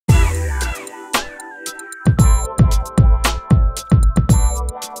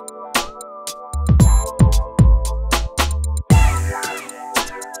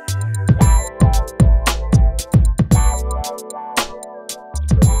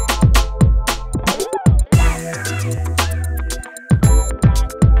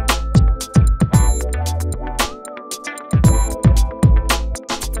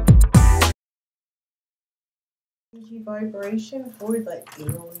vibration for the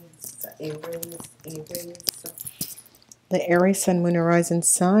Aries. The Aries Sun, Moon, Horizon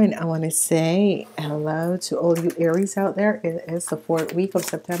sign. I want to say hello to all you Aries out there. It is the 4th week of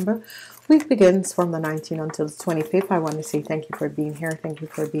September. Week begins from the 19th until the 25th. I want to say thank you for being here. Thank you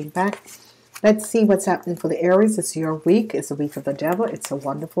for being back. Let's see what's happening for the Aries. It's your week. It's the week of the devil. It's a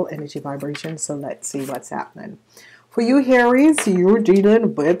wonderful energy vibration. So let's see what's happening. For you Aries, you're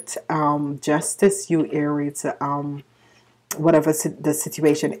dealing with justice, you Aries. Whatever the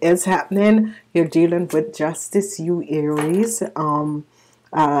situation is happening, you're dealing with justice, you Aries.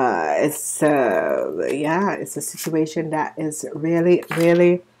 It's a situation that is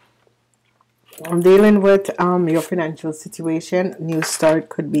really dealing with your financial situation. New start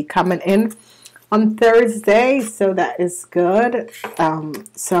could be coming in on Thursday, so that is good.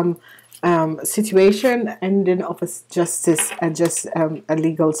 Some situation ending of a justice and just a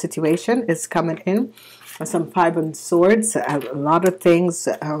legal situation is coming in. Some 5 of Swords, a lot of things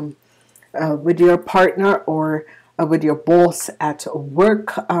with your partner or with your boss at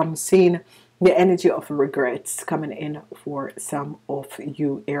work. Seeing the energy of regrets coming in for some of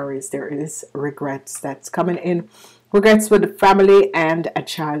you Aries. There is regrets that's coming in. Regrets with the family and a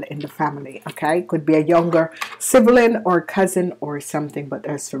child in the family. Okay, could be a younger sibling or cousin or something, but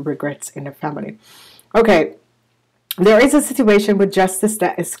there's regrets in the family. Okay. There is a situation with justice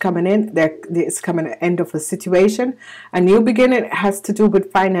that is coming in. There is coming an end of a situation. A new beginning. It has to do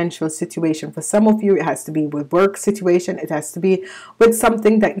with financial situation. For some of you, it has to be with work situation. It has to be with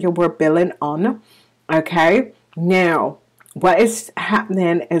something that you were billing on. Okay. Now, what is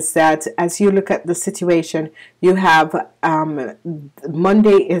happening is that as you look at the situation, you have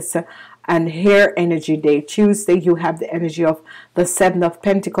Monday is an hair energy day. Tuesday you have the energy of the 7 of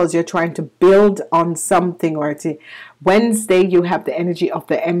Pentacles. You're trying to build on something. Or Wednesday you have the energy of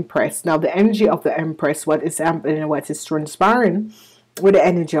the Empress. Now the energy of the Empress, what is happening, what is transpiring with the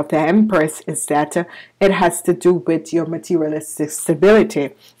energy of the Empress is that it has to do with your materialistic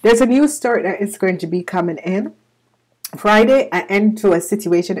stability. There's a new start that is going to be coming in Friday, an end to a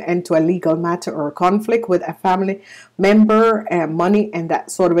situation, end to a legal matter or a conflict with a family member, money and that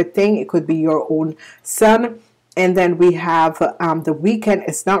sort of a thing. It could be your own son. And then we have the weekend.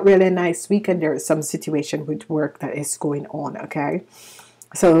 It's not really a nice weekend. There is some situation with work that is going on. Okay,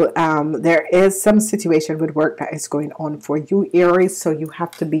 so there is some situation with work that is going on for you Aries, so you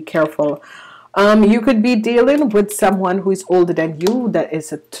have to be careful. You could be dealing with someone who is older than you, that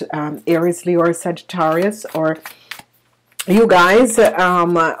is a Aries, Leo or Sagittarius, or you guys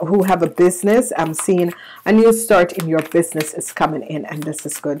who have a business. I'm seeing a new start in your business is coming in, and this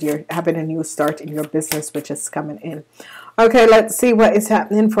is good. You're having a new start in your business, which is coming in. Okay, let's see what is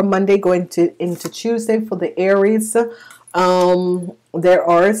happening from Monday going into Tuesday for the Aries. There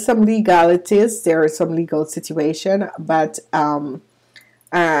are some legalities. There is some legal situation, but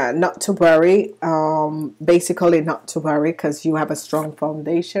not to worry. Basically not to worry, because you have a strong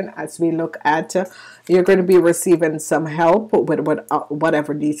foundation. As we look at you're going to be receiving some help with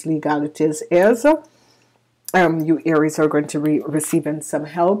whatever these legalities is. You Aries are going to be receiving some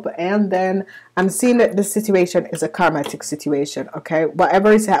help. And then I'm seeing that the situation is a karmatic situation. Okay,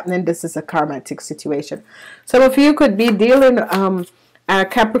 whatever is happening, this is a karmatic situation. Some of you could be dealing a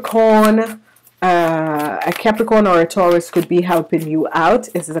Capricorn or a Taurus could be helping you out.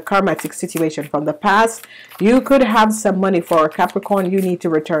 This is a karmatic situation from the past. You could have some money for a Capricorn. You need to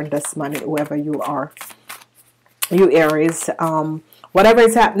return this money, whoever you are, you Aries. Whatever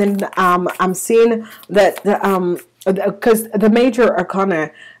is happening, I'm seeing that because the major arcana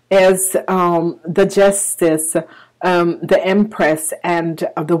is the Justice, the Empress, and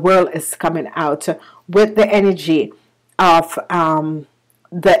the World is coming out with the energy of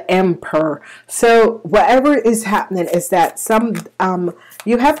the Emperor. So whatever is happening is that some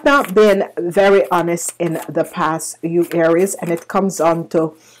you have not been very honest in the past, you Aries, and it comes on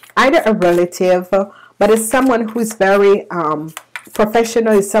to either a relative, but it's someone who is very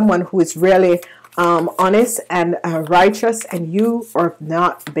professional, is someone who is really honest and righteous, and you have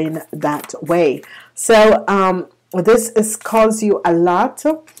not been that way. So this is caused you a lot.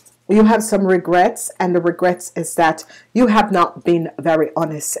 You have some regrets, and the regrets is that you have not been very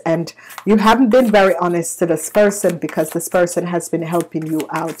honest, and you haven't been very honest to this person because this person has been helping you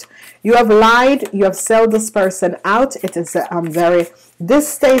out. You have lied, you have sold this person out. It is very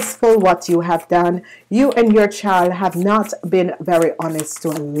distasteful what you have done. You and your child have not been very honest to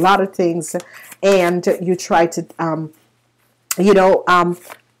a lot of things, and you try to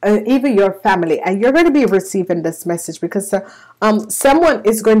even your family, and you're going to be receiving this message because someone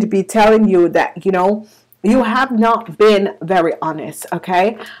is going to be telling you that you have not been very honest.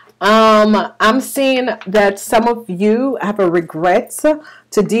 Okay, I'm seeing that some of you have a regret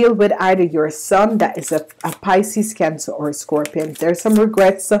to deal with either your sun that is a Pisces, Cancer, or a Scorpion. There's some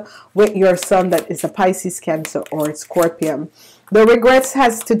regrets with your sun that is a Pisces, Cancer, or a Scorpion. The regrets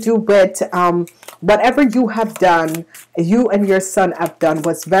has to do with whatever you have done, you and your son have done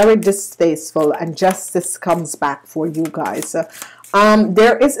was very distasteful, and justice comes back for you guys.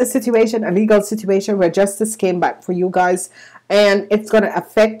 There is a situation, a legal situation, where justice came back for you guys, and it's going to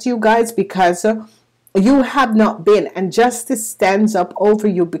affect you guys because you have not been, and justice stands up over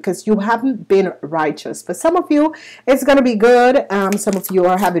you because you haven't been righteous. For some of you, it's going to be good. Some of you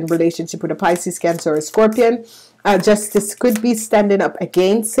are having relationship with a Pisces, Cancer, or a Scorpion. Justice could be standing up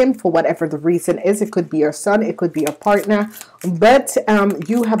against him for whatever the reason is. It could be your son, it could be your partner, but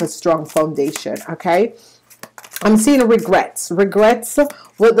you have a strong foundation. Okay, I'm seeing regrets with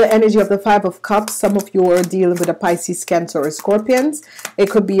the energy of the Five of Cups. Some of you are dealing with a Pisces, Cancer, or Scorpions.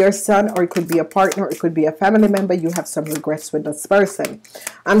 It could be your son, or it could be a partner, it could be a family member. You have some regrets with this person.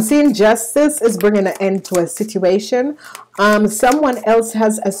 I'm seeing justice is bringing an end to a situation. Someone else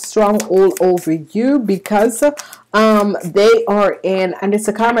has a strong hold over you because they are in, and it's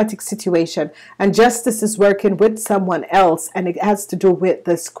a karmatic situation, and justice is working with someone else, and it has to do with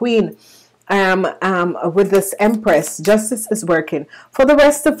this Queen. With this Empress, justice is working. For the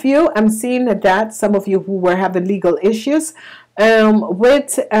rest of you, I'm seeing that some of you who were having legal issues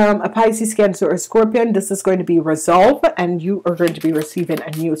with a Pisces, Cancer, or Scorpion, this is going to be resolved, and you are going to be receiving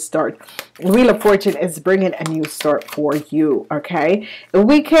a new start. Wheel of Fortune is bringing a new start for you. Okay, the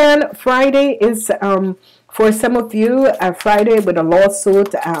weekend, Friday is for some of you, Friday with a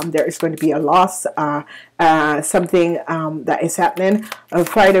lawsuit. There is going to be a loss, something that is happening.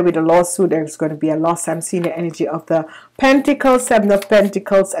 Friday with a lawsuit, there's going to be a loss. I'm seeing the energy of the Pentacles, Seven of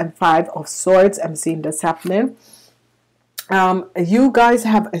Pentacles, and Five of Swords. I'm seeing this happening. You guys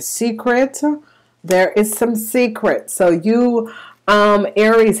have a secret. There is some secret. So you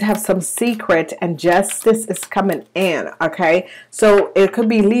Aries have some secret, and justice is coming in. Okay, so it could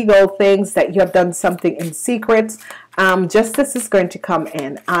be legal things that you have done something in secret. Justice is going to come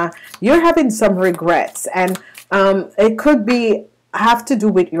in. You're having some regrets, and it could be have to do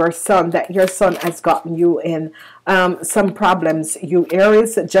with your son, that your son has gotten you in some problems. You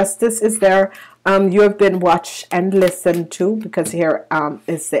Aries, justice is there. You have been watched and listened to, because here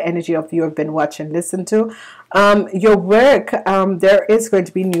is the energy of you have been watched and listened to. Your work, there is going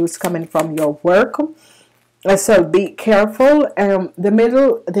to be news coming from your work, so be careful. The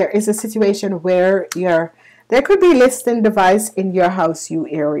middle, there is a situation where there could be listening device in your house, you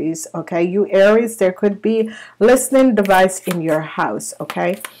Aries. Okay, you Aries, there could be listening device in your house.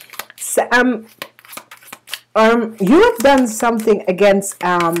 Okay, so you have done something against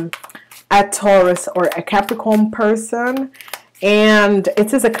a Taurus or a Capricorn person, and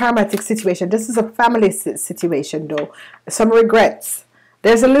it is a karmatic situation. This is a family situation though. Some regrets.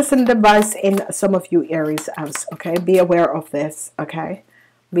 There's a listen device in some of you Aries house. Okay, be aware of this. Okay,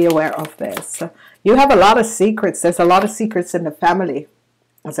 be aware of this. You have a lot of secrets. There's a lot of secrets in the family.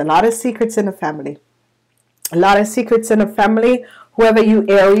 There's a lot of secrets in the family. A lot of secrets in the family. Whoever you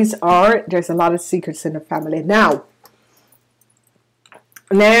Aries are, there's a lot of secrets in the family. Now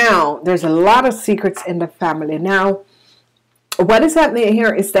there's a lot of secrets in the family. Now, what is happening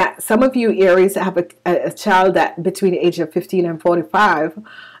here is that some of you Aries have a child that between the age of 15 and 45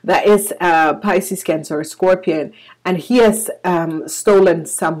 that is Pisces, Cancer, or Scorpion, and he has stolen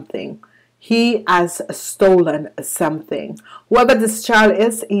something. He has stolen something. Whoever this child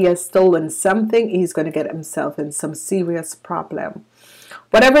is, he has stolen something. He's going to get himself in some serious problem.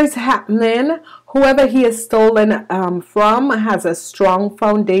 Whatever is happening, whoever he has stolen from has a strong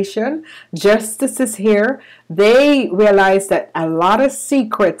foundation. Justice is here. They realize that a lot of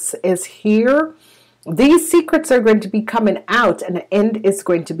secrets is here. These secrets are going to be coming out, and the end is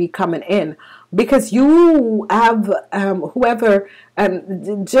going to be coming in, because you have whoever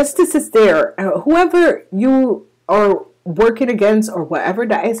justice is there. Whoever you are working against or whatever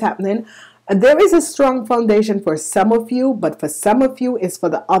that is happening, there is a strong foundation for some of you, but for some of you it's for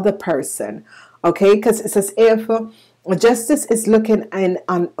the other person. Okay, because it's as if justice is looking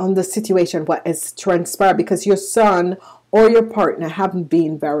on the situation, what is transpired, because your son or your partner haven't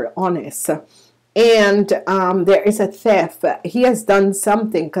been very honest. And there is a theft. He has done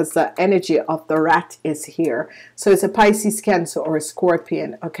something, because the energy of the rat is here. So it's a Pisces, Cancer, or a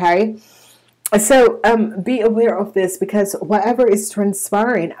Scorpion. Okay, so be aware of this, because whatever is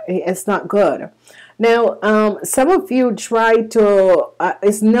transpiring is not good. Now, some of you try to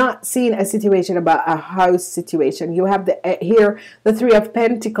is not seeing a situation about a house situation. You have here the Three of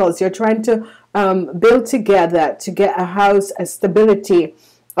Pentacles. You're trying to build together to get a house, a stability.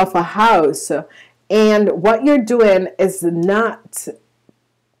 of a house, and what you're doing is not,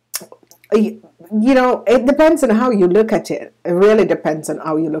 you know, it depends on how you look at it. It really depends on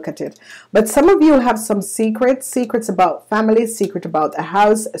how you look at it. But some of you have some secrets about family, secret about a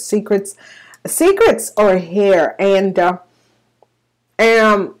house, secrets are here, and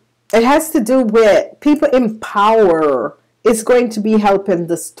it has to do with people in power is going to be helping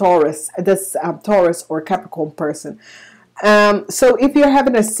this Taurus or Capricorn person. So if you're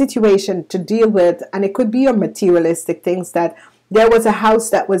having a situation to deal with, and it could be your materialistic things, that there was a house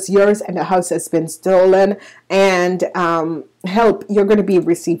that was yours and the house has been stolen, and help, you're going to be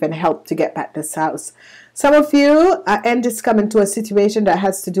receiving help to get back this house. Some of you end just coming to a situation that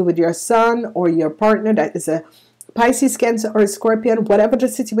has to do with your son or your partner that is a Pisces, Cancer, or Scorpion. Whatever the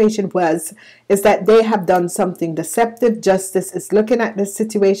situation was, is that they have done something deceptive. Justice is looking at this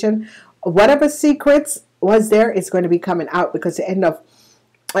situation. Whatever secrets was there is going to be coming out, because the end of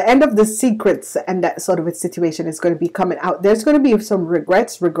the secrets and that sort of a situation is going to be coming out. There's going to be some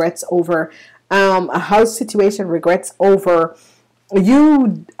regrets over a house situation, regrets over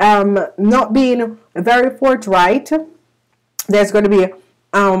you not being very forthright. There's going to be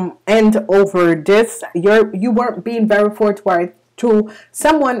end over this. You weren't being very forthright to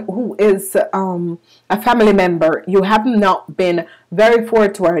someone who is a family member. You have not been very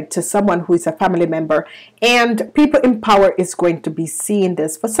forthright to someone who is a family member, and people in power is going to be seeing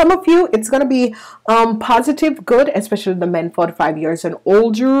this. For some of you, it's going to be positive, good, especially the men 45 years and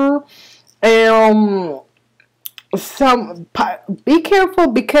older. Be careful,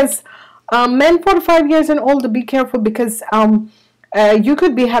 because men 45 years and older, be careful, because you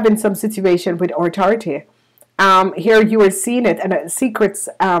could be having some situation with authority. Here you are seeing it, and secrets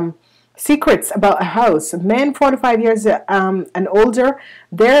about a house. Men 45 years and older,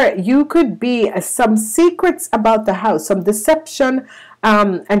 there you could be some secrets about the house, some deception,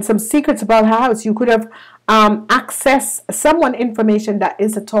 and some secrets about a house. You could have accessed someone information that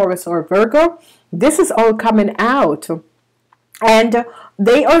is a Taurus or Virgo. This is all coming out, and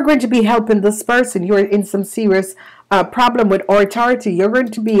they are going to be helping this person. You're in some serious problem with authority. You're going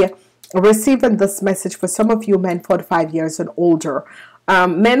to be receiving this message. For some of you men 45 years and older,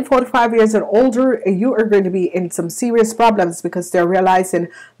 men 45 years and older, you are going to be in some serious problems, because they're realizing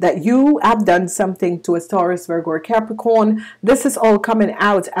that you have done something to a Taurus, Virgo, or Capricorn. This is all coming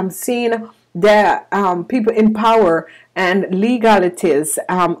out. I'm seeing that people in power and legalities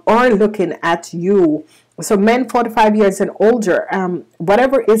are looking at you. So men 45 years and older,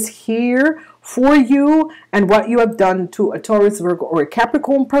 whatever is here for you and what you have done to a Taurus, Virgo, or a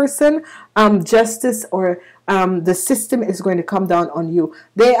Capricorn person, justice or the system is going to come down on you.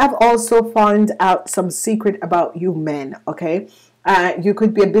 They have also found out some secret about you men, okay? You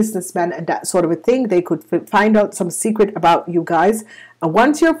could be a businessman and that sort of a thing. They could find out some secret about you guys.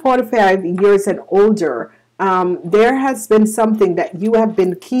 Once you're 45 years and older, there has been something that you have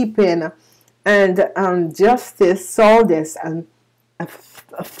been keeping, and justice saw this and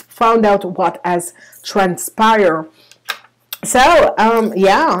found out what has transpired. So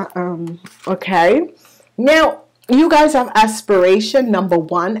okay, now you guys have aspiration number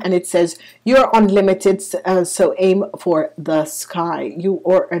 1, and it says you're unlimited, so aim for the sky. You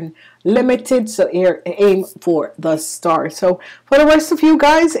are unlimited, so aim for the star. So for the rest of you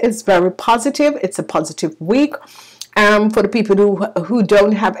guys, it's very positive. It's a positive week. For the people who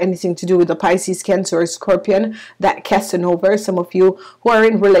don't have anything to do with the Pisces, Cancer, or Scorpion, that Casanova, some of you who are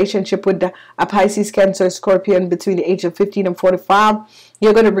in relationship with a Pisces, Cancer, Scorpion between the age of 15 and 45,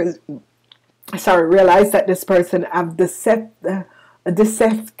 you're going to realize that this person have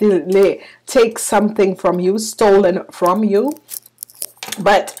deceptively take something from you, stolen from you.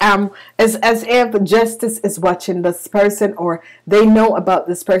 But as if justice is watching this person, or they know about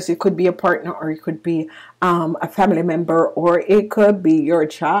this person. It could be a partner, or it could be a family member, or it could be your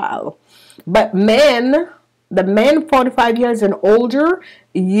child. But men, the men 45 years and older,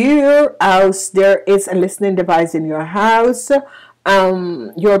 your house, there is a listening device in your house.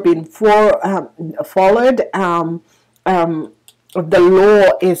 You're being followed. The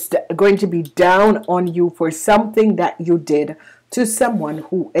law is going to be down on you for something that you did to someone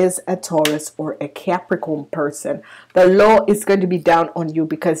who is a Taurus or a Capricorn person. The law is going to be down on you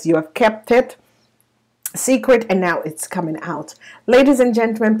because you have kept it secret, and now it's coming out. Ladies and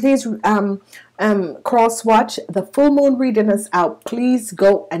gentlemen, please cross watch. The full moon reading is out. Please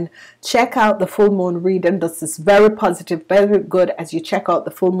go and check out the full moon reading. This is very positive, very good. As you check out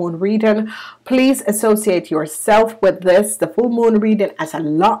the full moon reading, please associate yourself with this. The full moon reading has a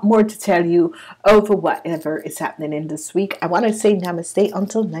lot more to tell you over whatever is happening in this week. I want to say namaste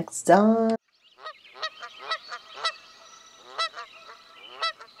until next time.